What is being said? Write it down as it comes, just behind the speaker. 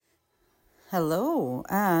Hello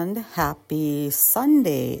and happy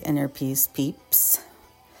Sunday, Inner Peace peeps.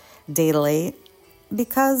 Day late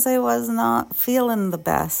because I was not feeling the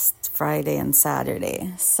best Friday and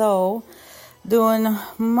Saturday. So, doing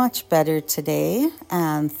much better today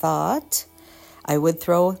and thought I would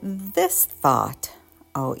throw this thought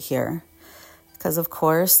out here. Because, of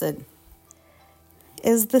course, it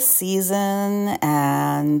is the season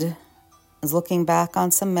and I was looking back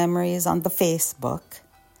on some memories on the Facebook.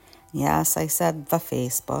 Yes, I said the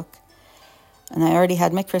Facebook. And I already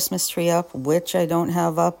had my Christmas tree up, which I don't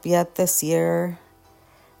have up yet this year.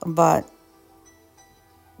 But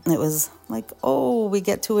it was like, oh, we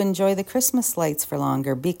get to enjoy the Christmas lights for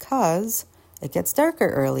longer because it gets darker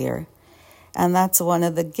earlier. And that's one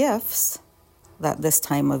of the gifts that this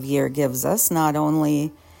time of year gives us. Not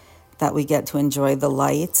only that we get to enjoy the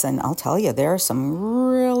lights, and I'll tell you, there are some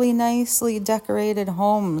really nicely decorated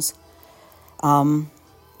homes.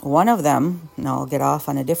 One of them, and I'll get off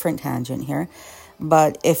on a different tangent here,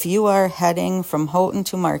 but if you are heading from Houghton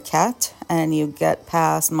to Marquette and you get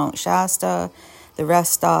past Mount Shasta, the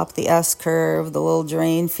rest stop, the S-curve, the little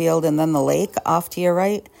drain field, and then the lake off to your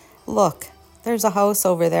right, look, there's a house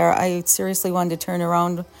over there. I seriously wanted to turn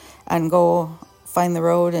around and go find the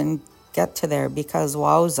road and get to there because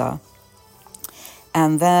wowza.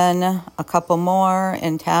 And then a couple more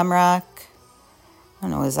in Tamarack. I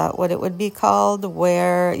don't know, is that what it would be called?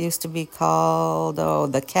 Where it used to be called,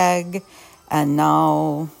 the Keg, and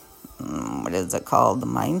now, what is it called? The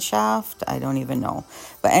Mine Shaft? I don't even know.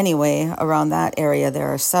 But anyway, around that area, there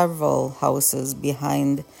are several houses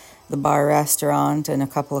behind the bar restaurant and a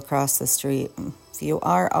couple across the street. If you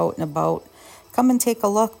are out and about, come and take a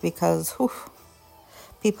look because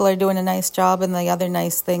people are doing a nice job. And the other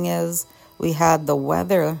nice thing is we had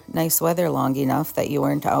the nice weather long enough that you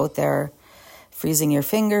weren't out there freezing your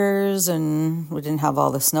fingers, and we didn't have all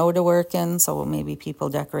the snow to work in, so maybe people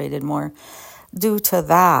decorated more due to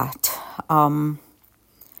that. But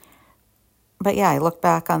yeah, I look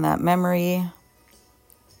back on that memory,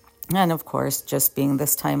 and of course, just being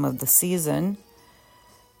this time of the season,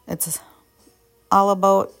 it's all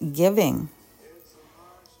about giving.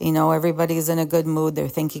 You know, everybody's in a good mood. They're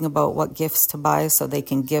thinking about what gifts to buy so they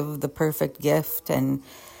can give the perfect gift, and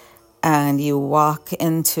you walk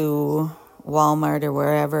into Walmart or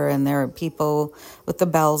wherever, and there are people with the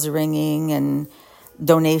bells ringing and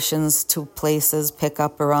donations to places pick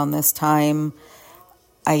up around this time.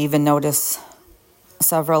 I even notice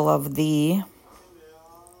several of the,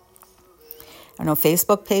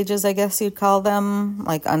 Facebook pages, I guess you'd call them,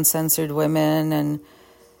 like Uncensored Women and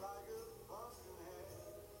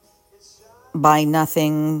Buy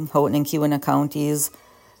Nothing, Houghton and Keweenaw counties.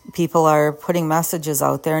 People are putting messages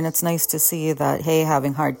out there, and it's nice to see that, hey,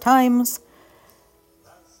 having hard times,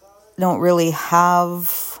 don't really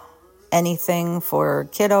have anything for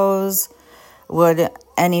kiddos. Would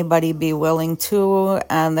anybody be willing to?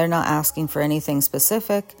 And they're not asking for anything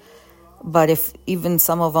specific. But if even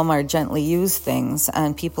some of them are gently used things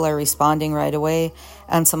and people are responding right away,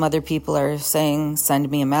 and some other people are saying, send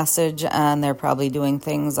me a message, and they're probably doing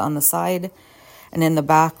things on the side and in the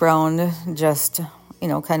background, just,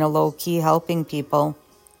 kind of low-key helping people.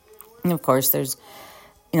 And of course, there's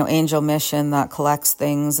Angel Mission that collects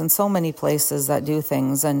things, and so many places that do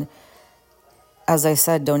things. And as I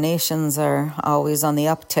said, donations are always on the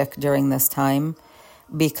uptick during this time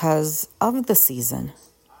because of the season.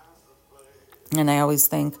 And I always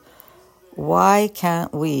think, why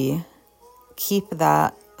can't we keep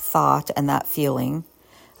that thought and that feeling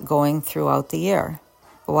going throughout the year?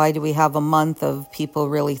 Why do we have a month of people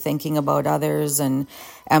really thinking about others and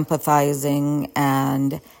empathizing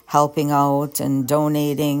and helping out and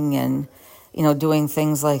donating and, doing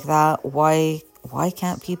things like that? Why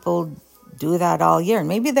can't people do that all year? And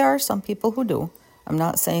maybe there are some people who do. I'm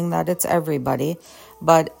not saying that it's everybody,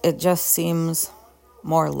 but it just seems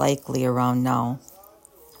more likely around now.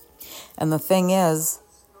 And the thing is,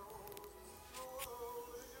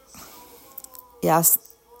 yes,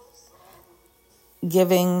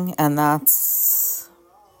 giving, and that's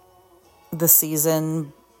the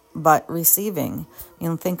season, but receiving.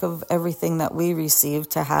 Think of everything that we receive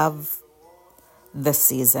to have this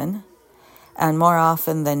season. And more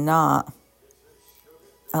often than not,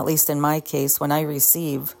 at least in my case, when I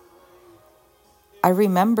receive, I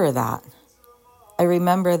remember that. I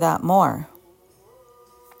remember that more.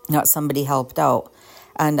 Not somebody helped out.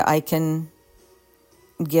 And I can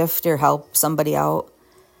gift or help somebody out.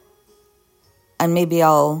 And maybe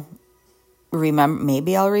I'll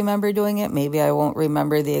remember doing it. Maybe I won't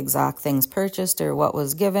remember the exact things purchased or what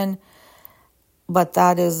was given. But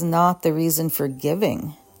that is not the reason for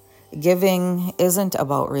giving. Giving isn't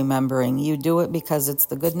about remembering. You do it because it's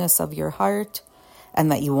the goodness of your heart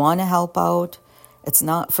and that you want to help out. It's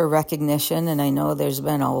not for recognition. And I know there's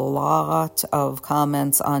been a lot of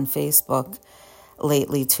comments on Facebook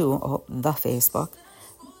lately too, the Facebook,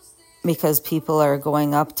 because people are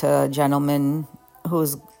going up to a gentleman who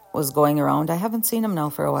was going around. I haven't seen him now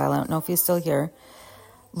for a while. I don't know if he's still here,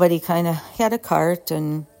 but he had a cart,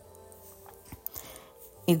 and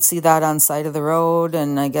you'd see that on side of the road,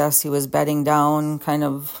 and I guess he was bedding down kind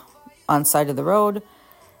of on side of the road,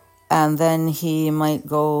 and then he might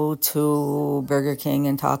go to Burger King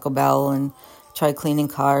and Taco Bell and try cleaning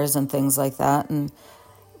cars and things like that, and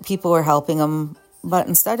people were helping him. But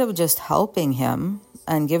instead of just helping him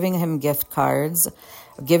and giving him gift cards,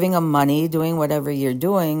 giving him money, doing whatever you're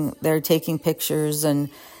doing, they're taking pictures.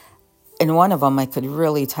 And in one of them, I could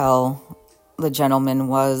really tell the gentleman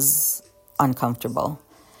was uncomfortable.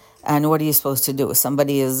 And what are you supposed to do?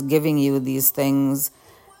 Somebody is giving you these things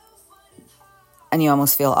and you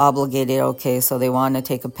almost feel obligated. Okay, so they want to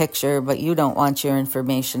take a picture, but you don't want your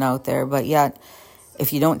information out there. But yet,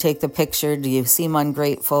 if you don't take the picture, do you seem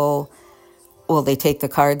ungrateful? Will they take the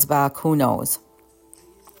cards back? Who knows?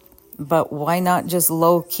 But why not just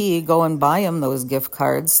low-key go and buy them those gift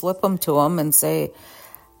cards, slip them to them and say,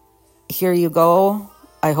 here you go.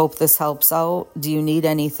 I hope this helps out. Do you need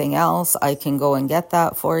anything else? I can go and get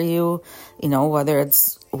that for you, whether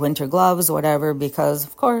it's winter gloves, whatever, because,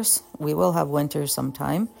 of course, we will have winter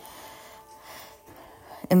sometime.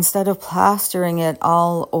 Instead of plastering it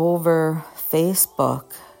all over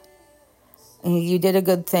Facebook, you did a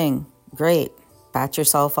good thing. Great. Pat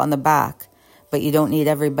yourself on the back. But you don't need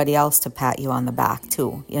everybody else to pat you on the back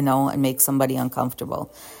too, and make somebody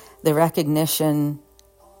uncomfortable. The recognition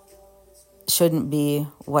shouldn't be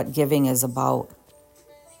what giving is about.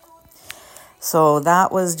 So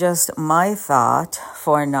that was just my thought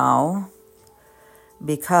for now,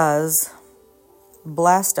 because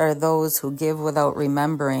blessed are those who give without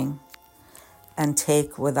remembering and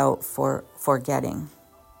take without forgetting.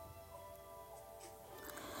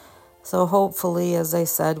 So hopefully, as I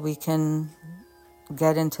said, we can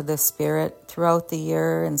get into the spirit throughout the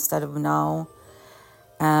year instead of now.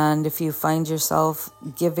 And if you find yourself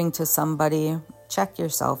giving to somebody, check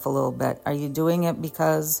yourself a little bit. Are you doing it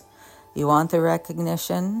because you want the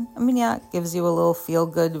recognition? It gives you a little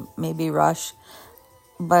feel-good, maybe rush.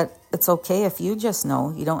 But it's okay if you just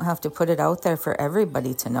know. You don't have to put it out there for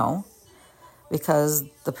everybody to know, because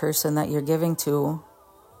the person that you're giving to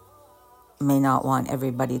may not want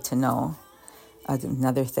everybody to know.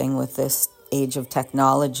 Another thing with this age of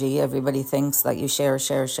technology, everybody thinks that you share.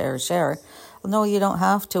 Well, no, you don't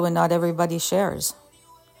have to, and not everybody shares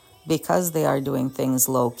because they are doing things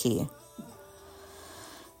low-key.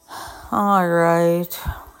 All right,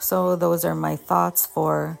 so those are my thoughts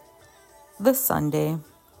for this Sunday.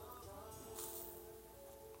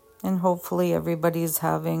 And hopefully everybody's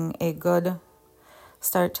having a good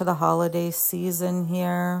start to the holiday season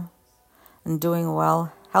here and doing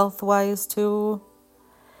well health-wise too.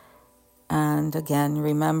 And again,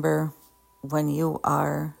 remember, when you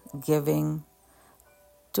are giving,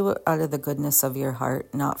 do it out of the goodness of your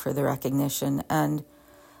heart, not for the recognition. And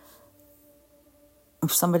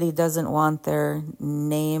if somebody doesn't want their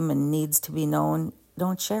name and needs to be known,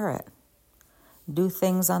 don't share it. Do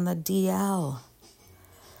things on the DL.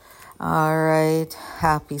 All right,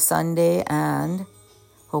 happy Sunday, and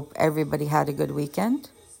hope everybody had a good weekend.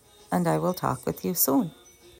 And I will talk with you soon.